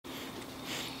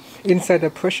inside the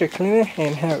pressure cleaner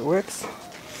and how it works.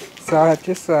 So I have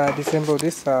just disassembled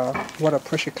this water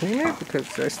pressure cleaner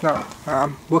because it's not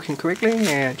working correctly,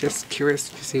 and just curious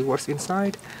to see what's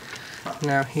inside.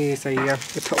 Now here's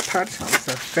the top part. It's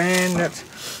a fan that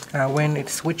when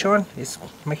it's switched on, it's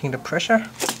making the pressure.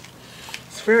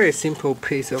 It's a very simple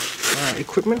piece of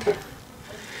equipment.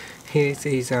 Here's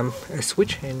a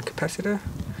switch and capacitor.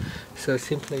 So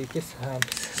simply just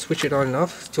switch it on and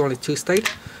off. It's only two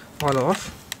state, on or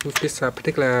off, with this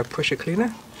particular pressure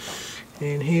cleaner.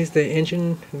 And here's the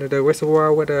engine, the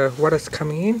reservoir where the water's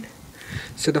coming in.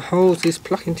 So the hose is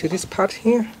plugged into this part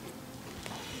here.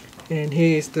 And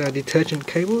here's the detergent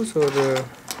cables, or the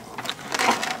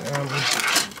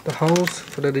hose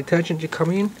for the detergent to come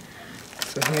in.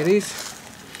 So here it is.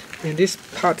 And this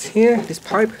part here, this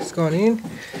pipe is going in,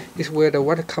 is where the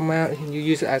water come out, and you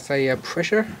use it as a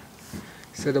pressure.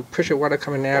 So the pressure water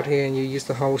coming out here, and you use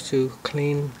the hose to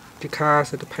clean the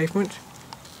cars or the pavement.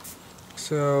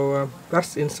 So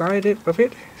that's inside of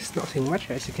it. It's nothing much,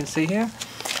 as you can see here.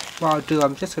 What I'll do,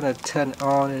 I'm just going to turn it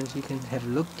on and you can have a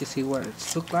look to see what it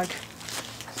looks like.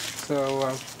 So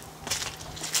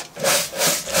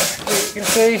you can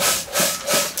see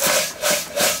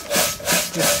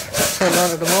it's turned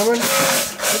on at the moment.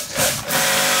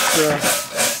 So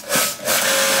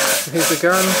here's the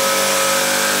gun.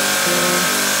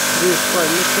 This is what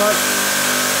it looks like.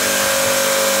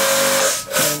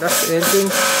 And that's the engine.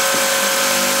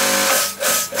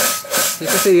 You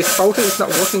can see it's faulty, it's not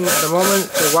working at the moment.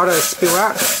 The water is spilled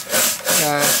out.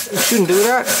 It shouldn't do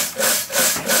that.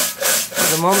 At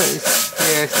the moment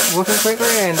it's working quickly,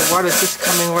 and the water is just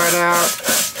coming right out.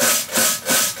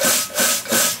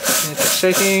 And it's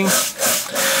shaking.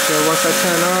 So once I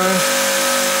turn on,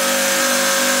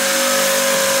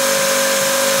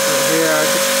 here I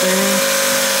just clean.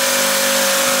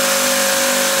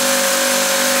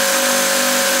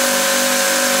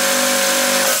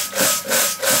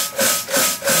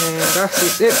 That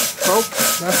is it,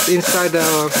 folks. That's inside the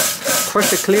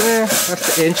pressure cleaner.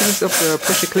 That's the engines of the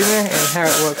pressure cleaner and how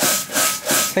it works.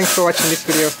 Thanks for watching this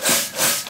video.